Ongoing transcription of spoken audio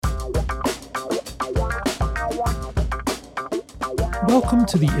Welcome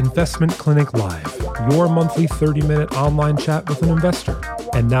to the Investment Clinic Live, your monthly 30-minute online chat with an investor.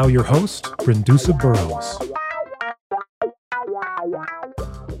 And now your host, Brindusa Burrows.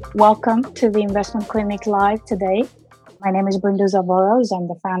 Welcome to the Investment Clinic Live today. My name is Brindusa Burrows. I'm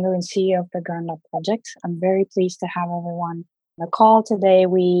the founder and CEO of the Negut project. I'm very pleased to have everyone on the call today.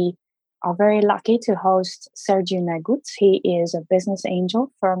 We are very lucky to host Sergiu Negut. He is a business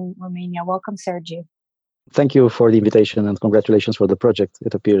angel from Romania. Welcome, Sergiu. Thank you for the invitation and congratulations for the project.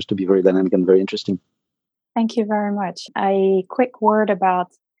 It appears to be very dynamic and very interesting. Thank you very much. A quick word about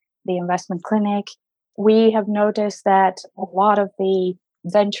the Investment Clinic. We have noticed that a lot of the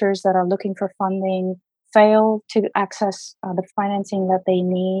ventures that are looking for funding fail to access the financing that they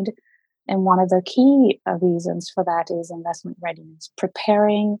need. And one of the key reasons for that is investment readiness,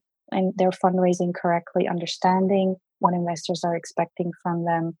 preparing and their fundraising correctly, understanding what investors are expecting from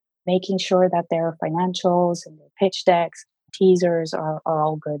them, making sure that their financials and their pitch decks, teasers are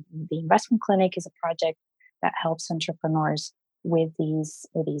all good. The Investment Clinic is a project that helps entrepreneurs with these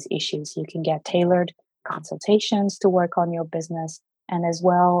issues. You can get tailored consultations to work on your business, and as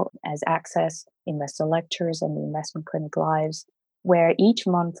well as access investor lectures and the Investment Clinic Lives, where each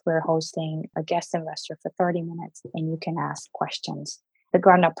month we're hosting a guest investor for 30 minutes and you can ask questions. The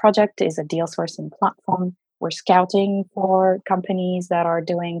Negut project is a deal sourcing platform. We're scouting for companies that are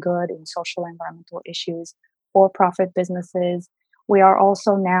doing good in social and environmental issues, for-profit businesses. We are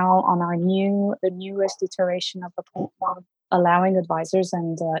also now on the newest iteration of the platform, allowing advisors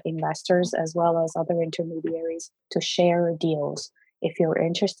and investors, as well as other intermediaries, to share deals. If you're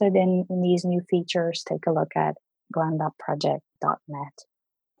interested in these new features, take a look at negutproject.net.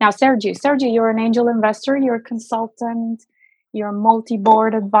 Now, Sergiu, you're an angel investor, you're a consultant, you're a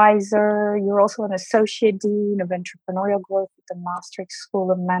multi-board advisor. You're also an associate dean of entrepreneurial growth at the Maastricht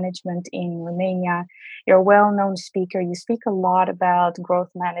School of Management in Romania. You're a well-known speaker. You speak a lot about growth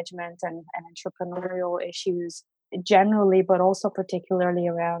management and entrepreneurial issues generally, but also particularly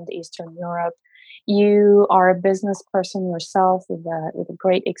around Eastern Europe. You are a business person yourself with a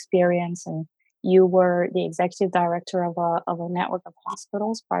great experience, and you were the executive director of a network of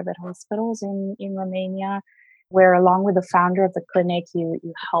hospitals, private hospitals in Romania, where along with the founder of the clinic, you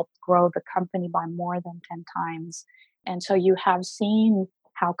helped grow the company by more than 10 times. And so you have seen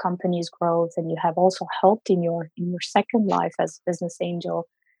how companies grow, and you have also helped in your second life as business angel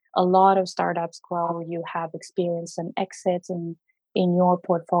a lot of startups grow. You have experience and exits in your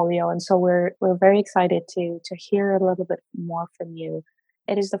portfolio. And so we're very excited to hear a little bit more from you.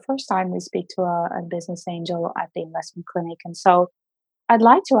 It is the first time we speak to a business angel at the Investment Clinic. And so I'd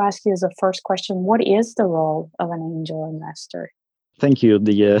like to ask you as a first question, what is the role of an angel investor? Thank you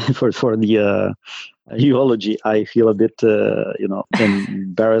for the eulogy. I feel a bit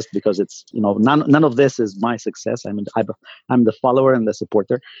embarrassed because it's none of this is my success. I mean, I'm the follower and the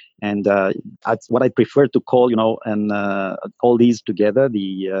supporter, and that's what I prefer to call and all these together: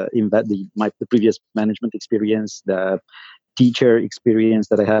 the previous management experience, the teacher experience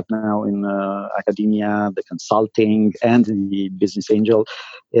that I have now in academia, the consulting, and the business angel,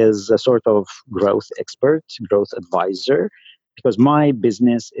 is a sort of growth expert, growth advisor, because my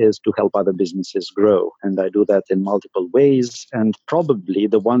business is to help other businesses grow. And I do that in multiple ways. And probably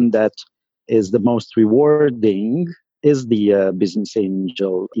the one that is the most rewarding is the business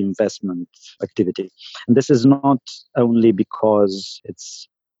angel investment activity. And this is not only because it's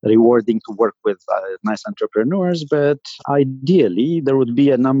rewarding to work with nice entrepreneurs, but ideally there would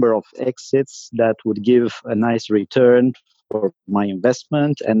be a number of exits that would give a nice return for my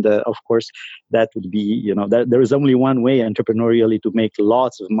investment. And of course, that would be, there is only one way entrepreneurially to make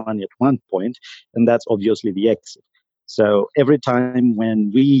lots of money at one point, and that's obviously the exit. So every time when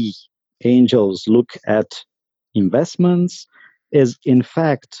we angels look at investments is in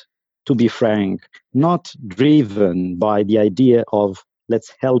fact, to be frank, not driven by the idea of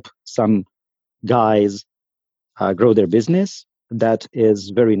let's help some guys grow their business. That is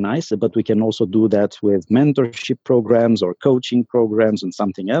very nice, but we can also do that with mentorship programs or coaching programs and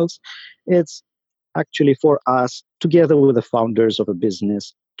something else. It's actually for us, together with the founders of a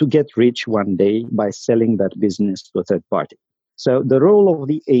business, to get rich one day by selling that business to a third party. So the role of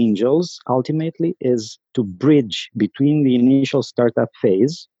the angels ultimately is to bridge between the initial startup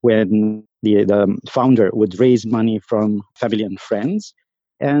phase when the founder would raise money from family and friends,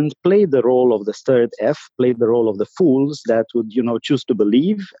 and play the role of the third F, play the role of the fools that would, choose to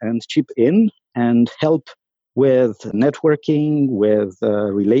believe and chip in and help with networking, with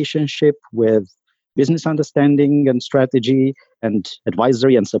relationship, with business understanding and strategy and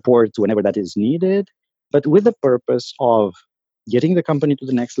advisory and support whenever that is needed, but with the purpose of getting the company to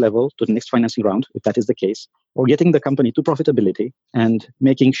the next level, to the next financing round, if that is the case, or getting the company to profitability and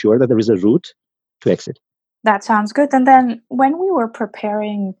making sure that there is a route to exit. That sounds good. And then when we were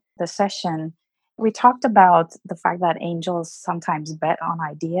preparing the session, we talked about the fact that angels sometimes bet on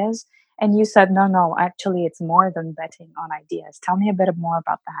ideas. And you said, no, actually, it's more than betting on ideas. Tell me a bit more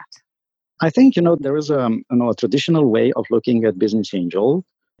about that. I think, there is a traditional way of looking at business angel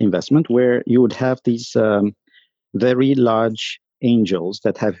investment where you would have these very large angels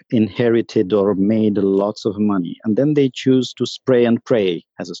that have inherited or made lots of money. And then they choose to spray and pray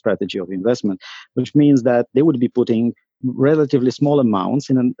as a strategy of investment, which means that they would be putting relatively small amounts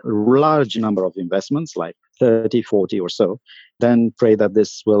in a large number of investments, like 30, 40 or so, then pray that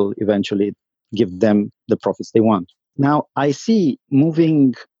this will eventually give them the profits they want. Now, I see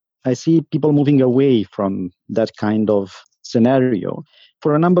people moving away from that kind of scenario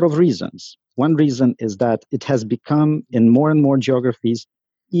for a number of reasons. One reason is that it has become, in more and more geographies,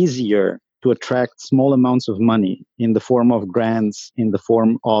 easier to attract small amounts of money in the form of grants, in the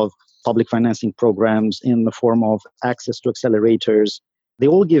form of public financing programs, in the form of access to accelerators. They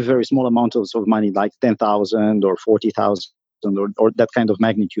all give very small amounts of money, like 10,000 or 40,000 or that kind of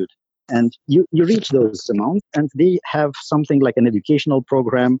magnitude. And you reach those amounts, and they have something like an educational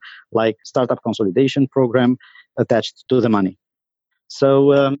program, like startup consolidation program attached to the money.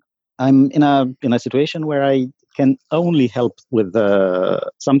 So I'm in a situation where I can only help with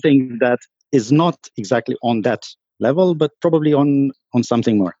something that is not exactly on that level, but probably on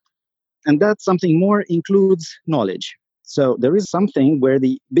something more. And that something more includes knowledge. So there is something where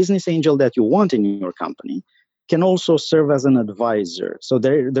the business angel that you want in your company can also serve as an advisor. So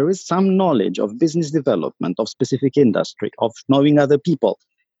there is some knowledge of business development, of specific industry, of knowing other people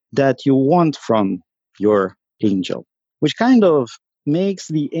that you want from your angel, which kind of makes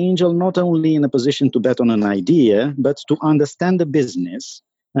the angel not only in a position to bet on an idea, but to understand the business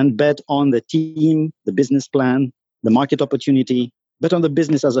and bet on the team, the business plan, the market opportunity, bet on the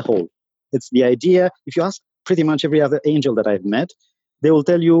business as a whole. It's the idea. If you ask pretty much every other angel that I've met, they will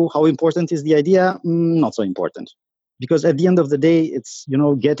tell you how important is the idea. Not so important. Because at the end of the day, it's,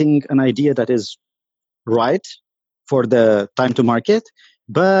 getting an idea that is right for the time to market,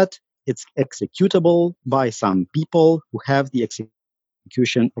 but it's executable by some people who have the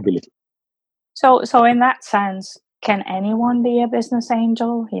execution ability. So in that sense, can anyone be a business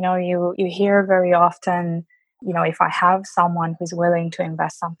angel? You hear very often, if I have someone who's willing to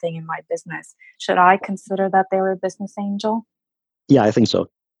invest something in my business, should I consider that they're a business angel? Yeah, I think so.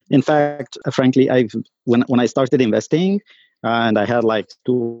 In fact, frankly, when I started investing, and I had like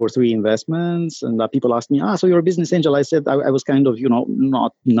 2 or 3 investments, and people asked me, so you're a business angel? I said I was kind of,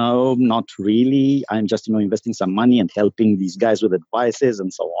 not really. I'm just, investing some money and helping these guys with advices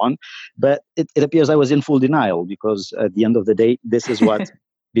and so on. But it appears I was in full denial, because at the end of the day, this is what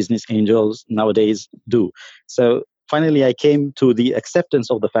business angels nowadays do. So finally, I came to the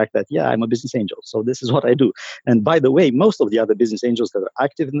acceptance of the fact that, yeah, I'm a business angel. So this is what I do. And by the way, most of the other business angels that are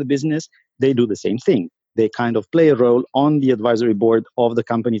active in the business, they do the same thing. They kind of play a role on the advisory board of the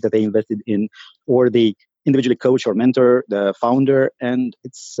company that they invested in, or they individually coach or mentor the founder. And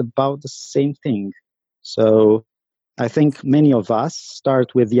it's about the same thing. So I think many of us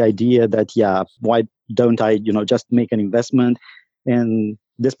start with the idea that, yeah, why don't I, just make an investment in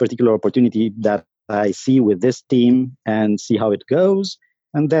this particular opportunity that I see with this team and see how it goes.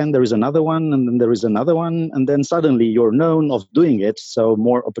 And then there is another one, and then there is another one, and then suddenly you're known of doing it, so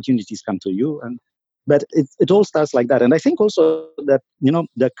more opportunities come to you. But it all starts like that. And I think also that,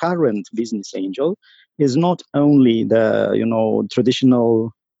 the current business angel is not only the,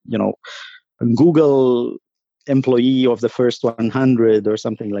 traditional, Google employee of the first 100 or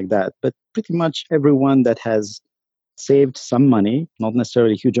something like that, but pretty much everyone that has saved some money, not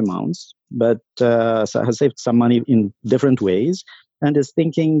necessarily huge amounts, but has saved some money in different ways, and is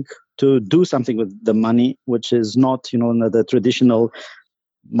thinking to do something with the money, which is not, the traditional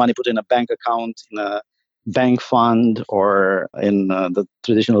money put in a bank account, in a bank fund, or in the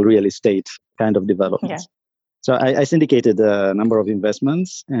traditional real estate kind of developments. Yeah. So I syndicated a number of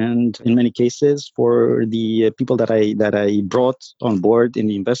investments, and in many cases, for the people that I brought on board in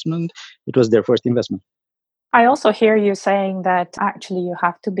the investment, it was their first investment. I also hear you saying that actually you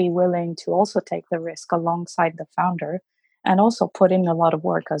have to be willing to also take the risk alongside the founder and also put in a lot of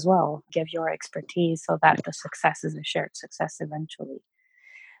work as well, give your expertise so that the success is a shared success eventually.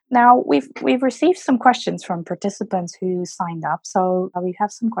 Now, we've received some questions from participants who signed up. So we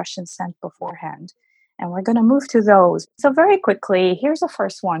have some questions sent beforehand, and we're going to move to those. So very quickly, here's the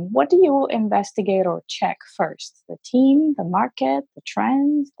first one. What do you investigate or check first? The team, the market, the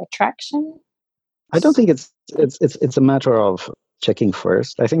trends, the traction? I don't think it's a matter of checking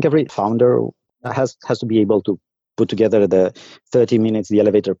first. I think every founder has to be able to put together the 30 minutes, the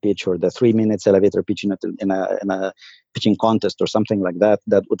elevator pitch, or the 3 minutes elevator pitch in a pitching contest or something like that,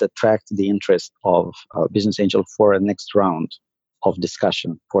 that would attract the interest of a business angel for a next round of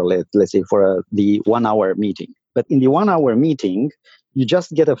discussion for, let's say, for the 1 hour meeting. But in the 1 hour meeting, you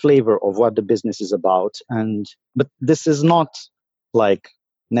just get a flavor of what the business is about. But this is not like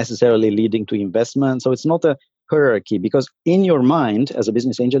necessarily leading to investment. So it's not a hierarchy, because in your mind as a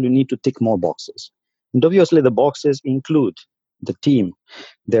business angel, you need to tick more boxes. And obviously the boxes include the team,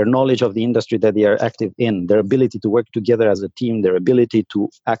 their knowledge of the industry that they are active in, their ability to work together as a team, their ability to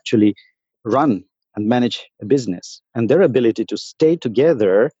actually run and manage a business, and their ability to stay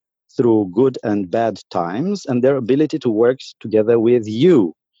together through good and bad times, and their ability to work together with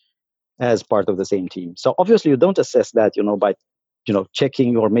you as part of the same team. So obviously you don't assess that, by,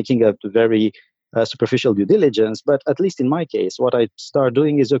 checking or making a very superficial due diligence. But at least in my case, what I start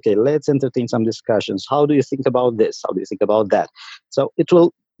doing is, okay, let's entertain some discussions. How do you think about this? How do you think about that? So it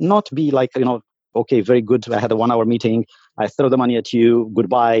will not be like, okay, very good. I had a 1 hour meeting. I throw the money at you.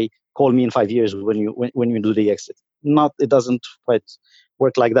 Goodbye. Call me in 5 years when you do the exit. It doesn't quite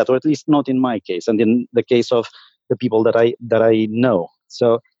work like that, or at least not in my case, and in the case of the people that I know.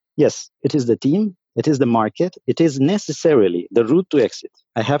 So yes, it is the team, it is the market, it is necessarily the route to exit.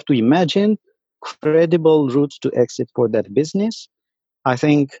 I have to imagine credible routes to exit for that business. I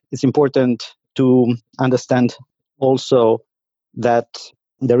think it's important to understand also that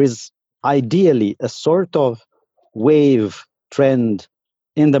there is ideally a sort of wave trend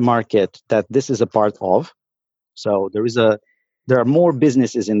in the market that this is a part of. So there are more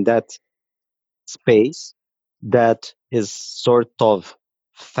businesses in that space that is sort of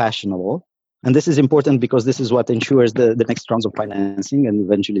fashionable. And this is important because this is what ensures the next rounds of financing and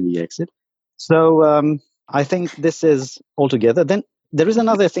eventually the exit. So I think this is altogether. Then there is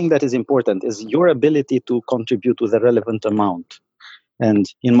another thing that is important, is your ability to contribute with a relevant amount. And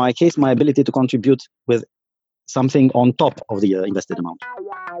in my case, my ability to contribute with something on top of the invested amount.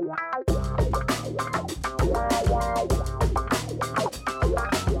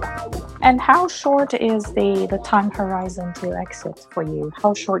 And how short is the time horizon to exit for you?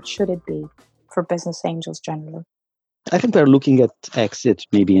 How short should it be for business angels generally? I think we're looking at exit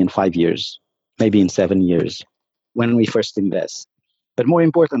maybe in 5 years, maybe in 7 years when we first invest. But more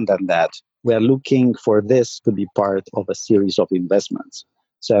important than that, we're looking for this to be part of a series of investments.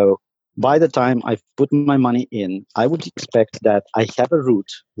 So by the time I've put my money in, I would expect that I have a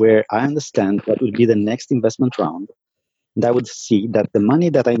route where I understand what would be the next investment round. And I would see that the money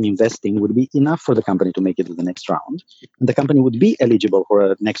that I'm investing would be enough for the company to make it to the next round. And the company would be eligible for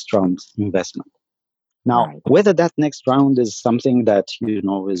a next round investment. Now, Right. whether that next round is something that,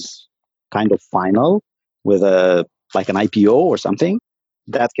 is kind of final with like an IPO or something,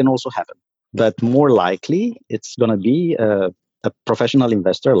 that can also happen. But more likely, it's going to be a professional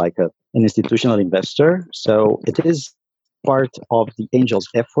investor, like an institutional investor. So it is part of the angel's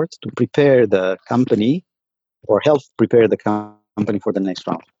effort to prepare the company or help prepare the company for the next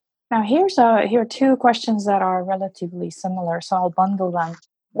round. Now, here are two questions that are relatively similar, so I'll bundle them.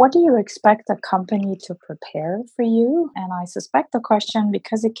 What do you expect a company to prepare for you? And I suspect the question,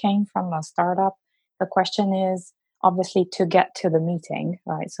 because it came from a startup, the question is obviously to get to the meeting,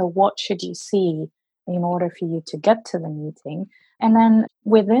 right? So what should you see in order for you to get to the meeting? And then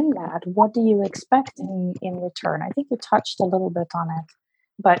within that, what do you expect in return? I think you touched a little bit on it,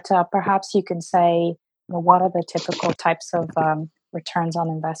 but perhaps you can say, what are the typical types of returns on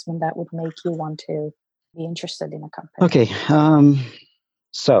investment that would make you want to be interested in a company? Okay.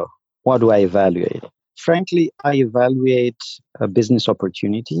 So what do I evaluate? Frankly, I evaluate a business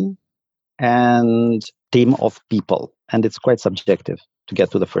opportunity and team of people. And it's quite subjective to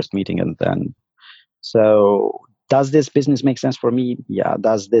get to the first meeting. And then, so does this business make sense for me? Yeah.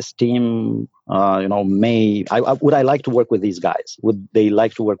 Does this team, would I like to work with these guys? Would they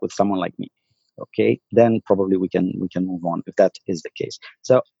like to work with someone like me? Okay, then probably we can move on if that is the case.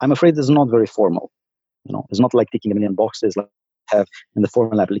 So I'm afraid it's not very formal. It's not like ticking a million boxes like have in the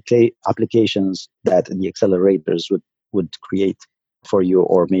formal applications that the accelerators would create for you,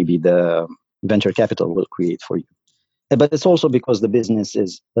 or maybe the venture capital will create for you. But it's also because the business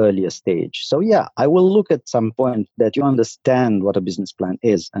is earlier stage. So yeah, I will look at some point that you understand what a business plan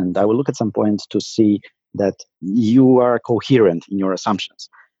is, and I will look at some point to see that you are coherent in your assumptions,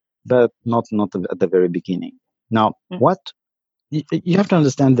 but not at the very beginning. Now, what you have to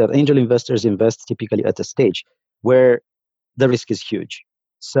understand that angel investors invest typically at a stage where the risk is huge.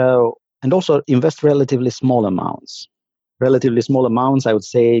 So, and also invest relatively small amounts. Relatively small amounts, I would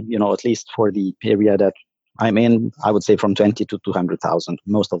say, at least for the area that I would say from 20 to 200,000,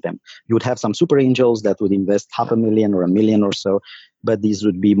 most of them. You would have some super angels that would invest 500,000 or 1 million or so, but these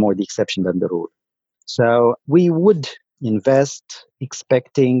would be more the exception than the rule. So we would invest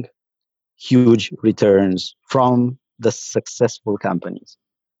expecting huge returns from the successful companies.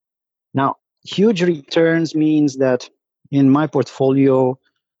 Now, huge returns means that in my portfolio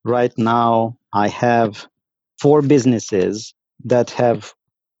right now, I have 4 businesses that have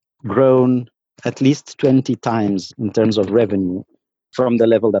grown at least 20 times in terms of revenue from the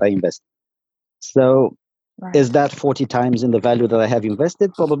level that I invest. So Right. is that 40 times in the value that I have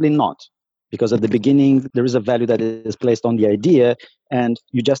invested? Probably not. Because at the beginning, there is a value that is placed on the idea, and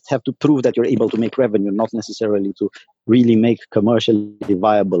you just have to prove that you're able to make revenue, not necessarily to really make commercially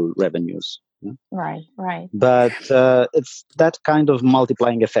viable revenues. Right. Right. But it's that kind of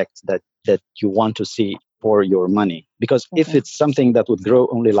multiplying effect that you want to see for your money. Because if it's something that would grow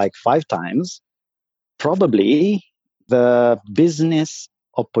only like 5 times, probably the business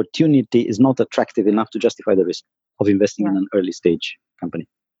opportunity is not attractive enough to justify the risk of investing in Right. an early stage company.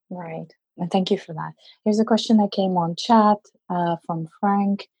 Right. And thank you for that. Here's a question that came on chat from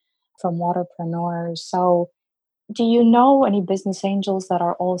Frank from Waterpreneurs. So, do you know any business angels that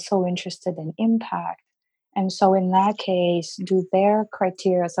are also interested in impact? And so, in that case, do their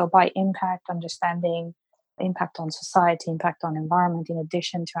criteria, so by impact, understanding impact on society, impact on environment, in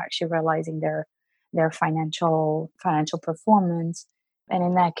addition to actually realizing their financial performance, and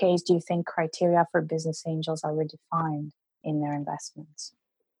in that case, do you think criteria for business angels are redefined in their investments?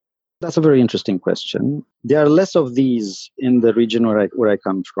 That's a very interesting question. There are less of these in the region where I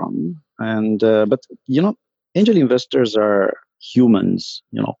come from, and but angel investors are humans,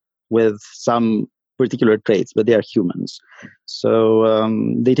 with some particular traits, but they are humans. So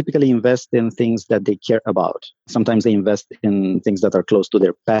they typically invest in things that they care about. Sometimes they invest in things that are close to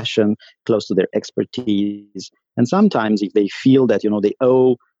their passion, close to their expertise, and sometimes if they feel that they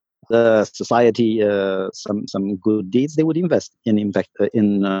owe the society some good deeds, they would invest in impact in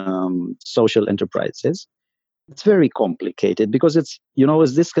social enterprises. It's very complicated because it's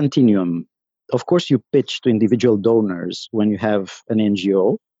this continuum. Of course, you pitch to individual donors when you have an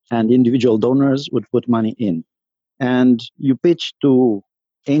NGO, and individual donors would put money in, and you pitch to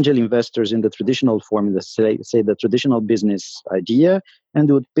angel investors in the traditional form, in the say the traditional business idea, and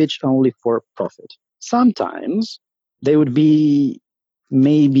they would pitch only for profit. Sometimes they would be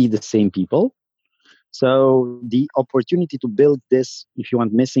maybe the same people. So the opportunity to build this, if you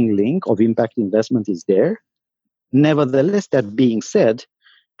want, missing link of impact investment is there. Nevertheless, that being said,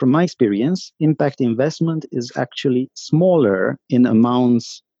 from my experience, impact investment is actually smaller in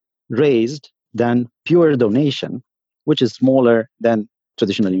amounts raised than pure donation, which is smaller than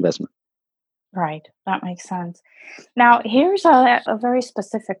traditional investment. Right. That makes sense. Now, here's a very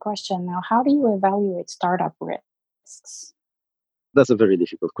specific question. Now, how do you evaluate startup risks? That's a very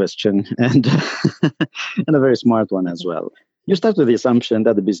difficult question and and a very smart one as well. You start with the assumption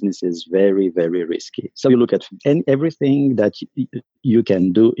that the business is very, very risky. So you look at everything that you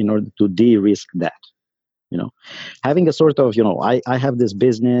can do in order to de-risk that. You know, having a sort of, I have this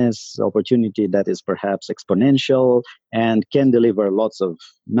business opportunity that is perhaps exponential and can deliver lots of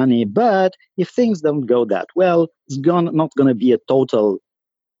money, but if things don't go that well, it's not going to be a total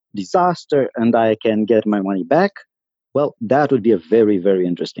disaster and I can get my money back. Well, that would be a very, very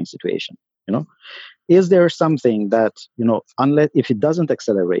interesting situation. You know, is there something that, unless if it doesn't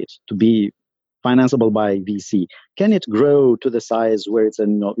accelerate to be financeable by VC, can it grow to the size where it's a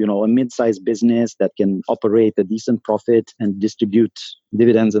mid-sized business that can operate a decent profit and distribute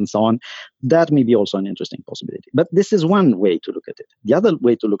dividends and so on? That may be also an interesting possibility. But this is one way to look at it. The other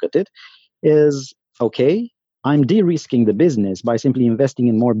way to look at it is, okay, I'm de-risking the business by simply investing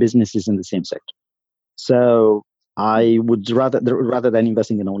in more businesses in the same sector. So I would rather than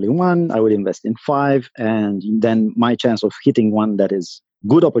investing in only one, I would invest in 5, and then my chance of hitting one that is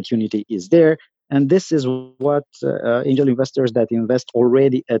good opportunity is there. And this is what angel investors that invest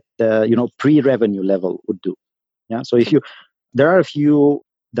already at the pre-revenue level would do. Yeah. So there are a few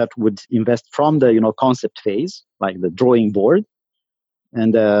that would invest from the concept phase, like the drawing board,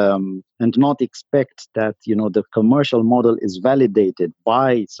 and not expect that the commercial model is validated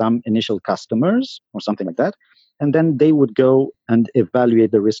by some initial customers or something like that, and then they would go and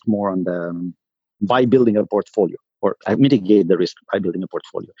evaluate the risk more on the by building a portfolio, or mitigate the risk by building a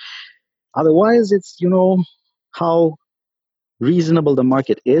portfolio. Otherwise, it's how reasonable the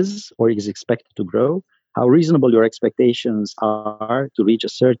market is or is expected to grow, how reasonable your expectations are to reach a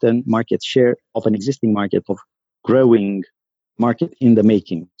certain market share of an existing market, of growing market in the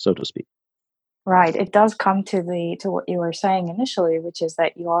making, so to speak. Right. It does come to what you were saying initially, which is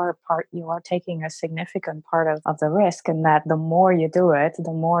that you are taking a significant part of the risk, and that the more you do it,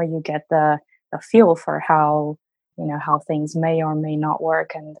 the more you get the feel for how how things may or may not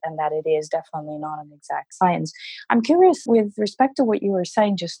work, and that it is definitely not an exact science. I'm curious with respect to what you were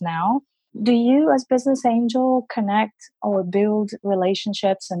saying just now, do you as business angel connect or build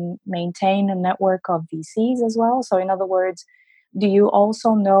relationships and maintain a network of VCs as well? So in other words, do you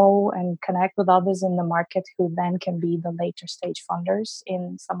also know and connect with others in the market who then can be the later stage funders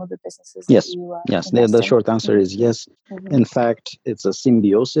in some of the businesses that Yes, you yes. invest The in? short answer is yes. Hmm. In fact, it's a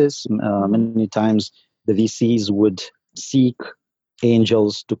symbiosis. Hmm. Many times the VCs would seek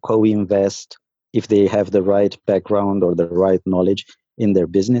angels to co-invest if they have the right background or the right knowledge in their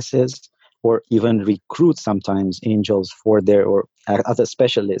businesses, or even recruit sometimes angels for their or other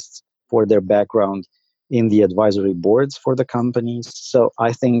specialists for their background in the advisory boards for the companies. So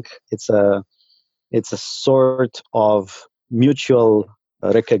I think it's a sort of mutual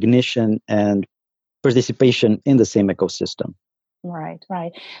recognition and participation in the same ecosystem. Right,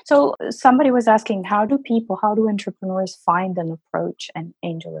 right. So somebody was asking, how do entrepreneurs find and approach an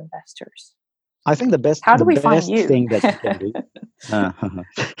angel investors? I think the best How do the we find best you? thing that you can do. Uh,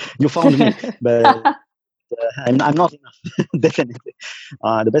 you found me, but I'm not enough. Definitely,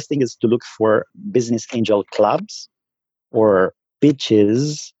 the best thing is to look for business angel clubs or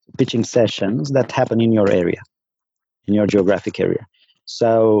pitching sessions that happen in your area, in your geographic area.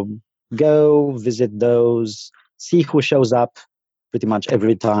 So go visit those, see who shows up pretty much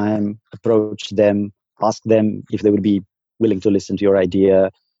every time, approach them, ask them if they would be willing to listen to your idea.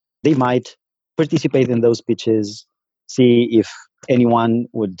 They might participate in those pitches, see if anyone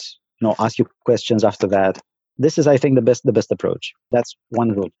would ask you questions after that. This is, I think, the best approach. That's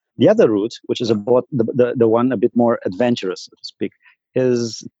one route. The other route, which is about the one a bit more adventurous, so to speak,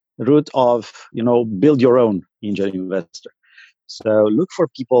 is route of build your own angel investor. So look for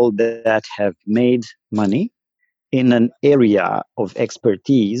people that have made money in an area of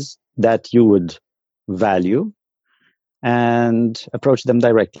expertise that you would value, and approach them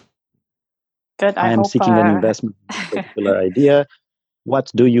directly. Good. I I am hope. seeking an investment in this particular idea.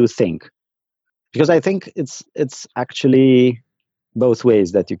 What do you think? Because I think it's actually both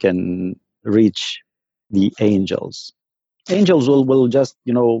ways that you can reach the angels. Angels will just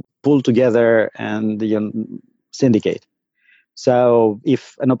pull together and syndicate. So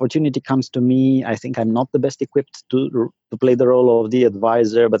if an opportunity comes to me, I think I'm not the best equipped to play the role of the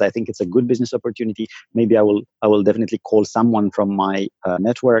advisor, but I think it's a good business opportunity. Maybe I will definitely call someone from my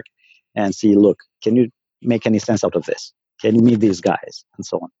network and see, look, can you make any sense out of this? Can you meet these guys and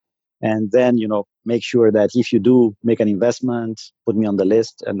so on? And then make sure that if you do make an investment, put me on the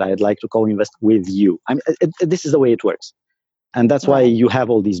list, and I'd like to co-invest with you. This is the way it works. And that's why Right. you have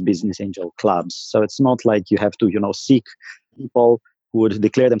all these business angel clubs. So it's not like you have to seek people who would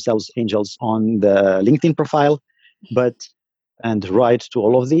declare themselves angels on the LinkedIn profile, but and write to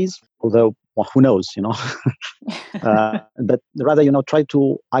all of these, although who knows, but rather try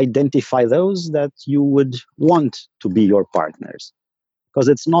to identify those that you would want to be your partners. Because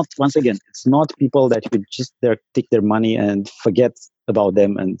it's not, once again, it's not people that you just take their money and forget about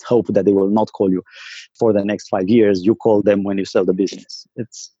them and hope that they will not call you for the next 5 years. You call them when you sell the business.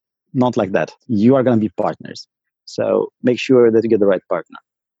 It's not like that. You are going to be partners. So make sure that you get the right partner.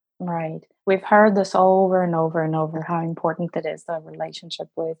 Right. We've heard this over and over and over how important it is, the relationship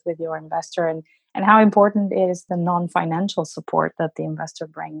with your investor, and how important is the non-financial support that the investor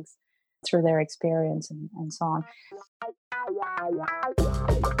brings through their experience and so on.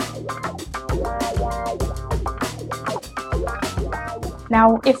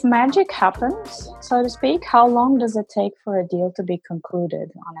 Now, if magic happens, so to speak, how long does it take for a deal to be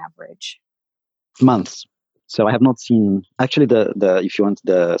concluded on average? Months. So I have not seen, actually, the if you want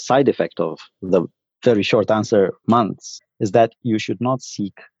the side effect of the very short answer, months, is that you should not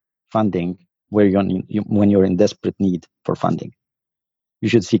seek funding when you're in desperate need for funding. You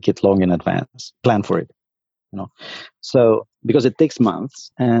should seek it long in advance, plan for it. So because it takes months,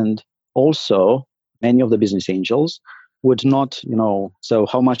 and also many of the business angels would not, so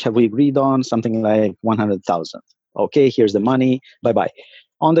how much have we agreed on? Something like 100,000. Okay, here's the money. Bye bye.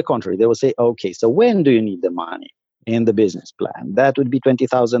 On the contrary, they will say, okay, so when do you need the money in the business plan? That would be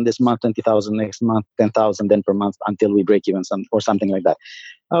 20,000 this month, 20,000 next month, 10,000 then per month until we break even, or something like that.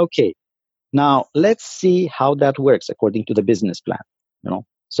 Okay, now let's see how that works according to the business plan.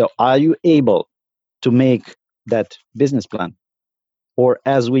 So are you able to make that business plan? Or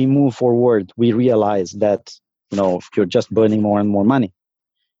as we move forward, we realize that you're just burning more and more money,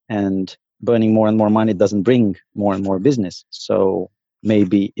 and burning more and more money doesn't bring more and more business. So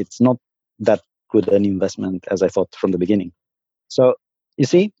maybe it's not that good an investment as I thought from the beginning. So you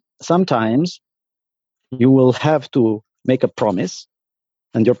see, sometimes you will have to make a promise,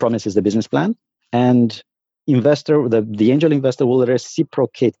 and your promise is the business plan, and the angel investor will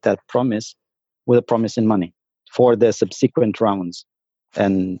reciprocate that promise with a promise in money for the subsequent rounds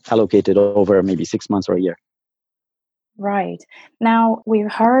and allocate it over maybe 6 months or a year. Right. Now,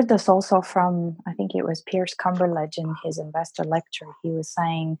 we've heard this also from, I think it was Pierce Cumberledge in his investor lecture. He was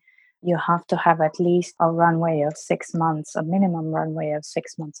saying you have to have at least a runway of 6 months, a minimum runway of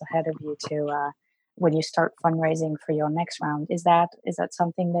 6 months ahead of you to when you start fundraising for your next round. Is that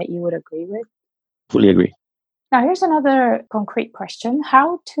something that you would agree with? Fully agree. Now, here's another concrete question.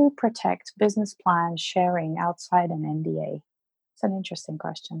 How to protect business plan sharing outside an NDA? It's an interesting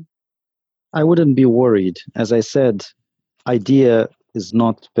question. I wouldn't be worried. As I said, idea is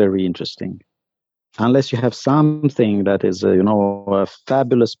not very interesting unless you have something that is a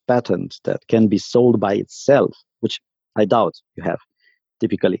fabulous patent that can be sold by itself, which I doubt you have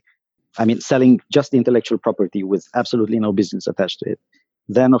typically. I mean, selling just the intellectual property with absolutely no business attached to it,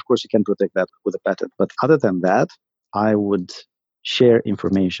 then of course you can protect that with a patent. But other than that, I would share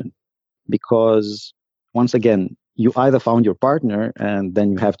information, because once again, you either found your partner and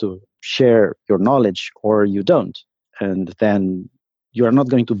then you have to share your knowledge, or you don't. And then you are not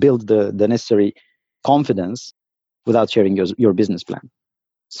going to build the necessary confidence without sharing your business plan.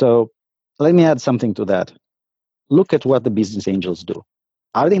 So let me add something to that. Look at what the business angels do.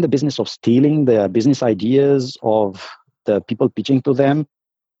 Are they in the business of stealing the business ideas of the people pitching to them?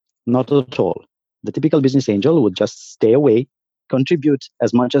 Not at all. The typical business angel would just stay away, contribute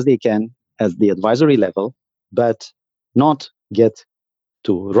as much as they can at the advisory level, but not get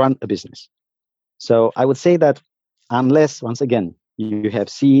to run a business. So I would say that unless, once again, you have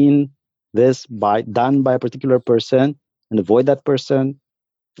seen this done by a particular person and avoid that person,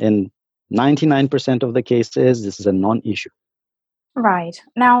 in 99% of the cases, this is a non-issue. Right.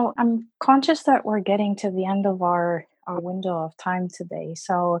 Now, I'm conscious that we're getting to the end of our window of time today.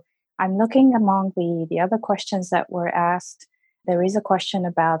 So I'm looking among the other questions that were asked. There is a question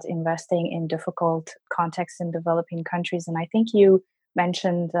about investing in difficult contexts in developing countries. And I think you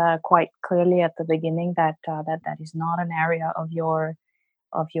mentioned quite clearly at the beginning that that is not an area of your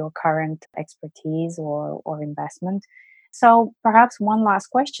current expertise or investment. So perhaps one last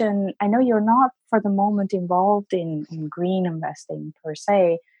question. I know you're not for the moment involved in green investing per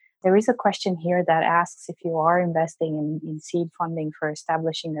se. There is a question here that asks if you are investing in seed funding for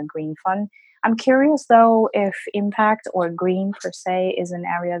establishing a green fund. I'm curious though if impact or green per se is an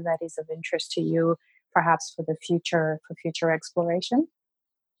area that is of interest to you, perhaps for future exploration.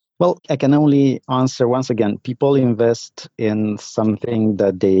 Well, I can only answer once again, people invest in something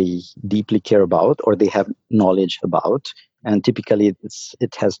that they deeply care about or they have knowledge about. And typically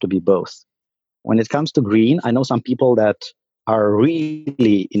it has to be both. When it comes to green, I know some people that are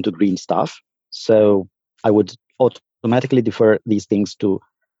really into green stuff. So I would automatically defer these things to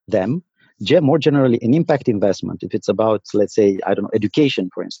them. More generally, an impact investment, if it's about, let's say, I don't know, education,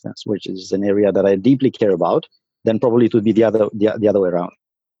 for instance, which is an area that I deeply care about, then probably it would be the other way around.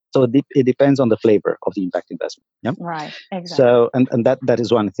 So it depends on the flavor of the impact investment. Yeah. Right. Exactly. So and that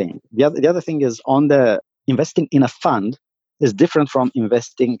is one thing. The other thing is on the investing in a fund is different from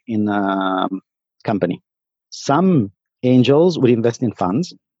investing in a company. Some angels would invest in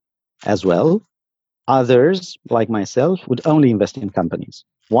funds as well. Others, like myself, would only invest in companies.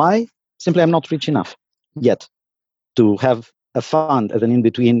 Why? Simply, I'm not rich enough yet to have a fund as an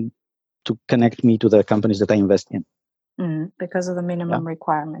in-between to connect me to the companies that I invest in. Because of the minimum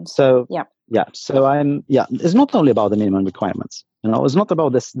requirements. So it's not only about the minimum requirements. It's not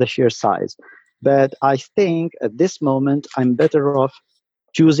about the sheer size, but I think at this moment I'm better off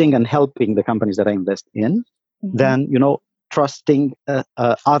choosing and helping the companies that I invest in than trusting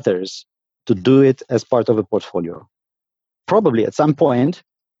others to do it as part of a portfolio. Probably at some point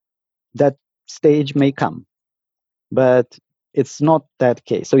that stage may come, but it's not that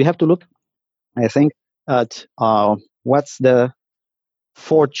case. So you have to look, I think, at what's the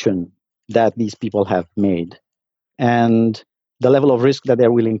fortune that these people have made and the level of risk that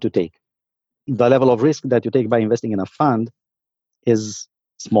they're willing to take. The level of risk that you take by investing in a fund is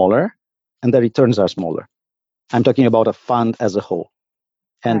smaller and the returns are smaller. I'm talking about a fund as a whole.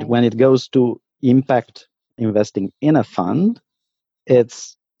 And when it goes to impact investing in a fund,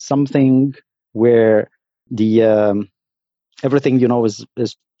 it's something where the everything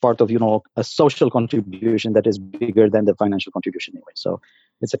is part of a social contribution that is bigger than the financial contribution anyway. So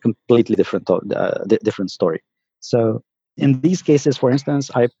it's a completely different story. So in these cases, for instance,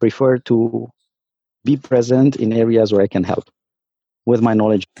 I prefer to be present in areas where I can help. with my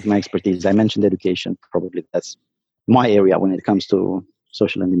knowledge, my expertise. I mentioned education. Probably that's my area when it comes to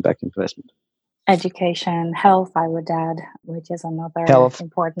social and impact investment. Education, health, I would add, which is another Health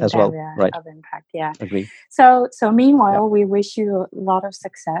important as well, area right? of impact. Yeah. Agree. So meanwhile, we wish you a lot of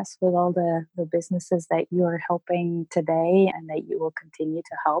success with all the businesses that you are helping today and that you will continue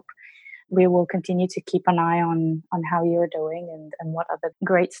to help. We will continue to keep an eye on how you're doing and what other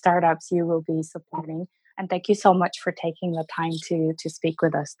great startups you will be supporting. And thank you so much for taking the time to speak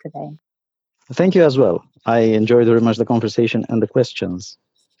with us today. Thank you as well. I enjoyed very much the conversation and the questions.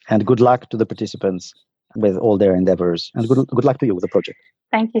 And good luck to the participants with all their endeavors. And good luck to you with the project.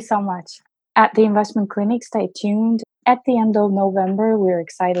 Thank you so much. At the Investment Clinic, stay tuned. At the end of November, we're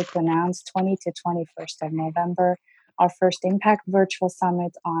excited to announce 20 to 21st of November, our first Impact Virtual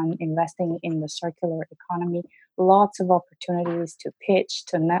Summit on investing in the circular economy. Lots of opportunities to pitch,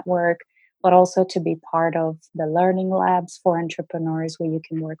 to network, but also to be part of the learning labs for entrepreneurs where you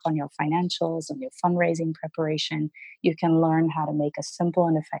can work on your financials, on your fundraising preparation. You can learn how to make a simple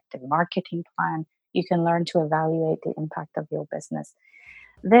and effective marketing plan. You can learn to evaluate the impact of your business.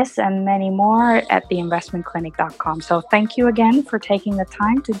 This and many more at theinvestmentclinic.com. So thank you again for taking the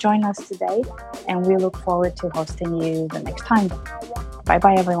time to join us today, and we look forward to hosting you the next time.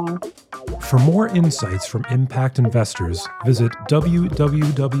 Bye-bye, everyone. For more insights from impact investors, visit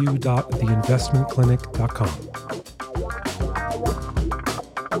www.theinvestmentclinic.com.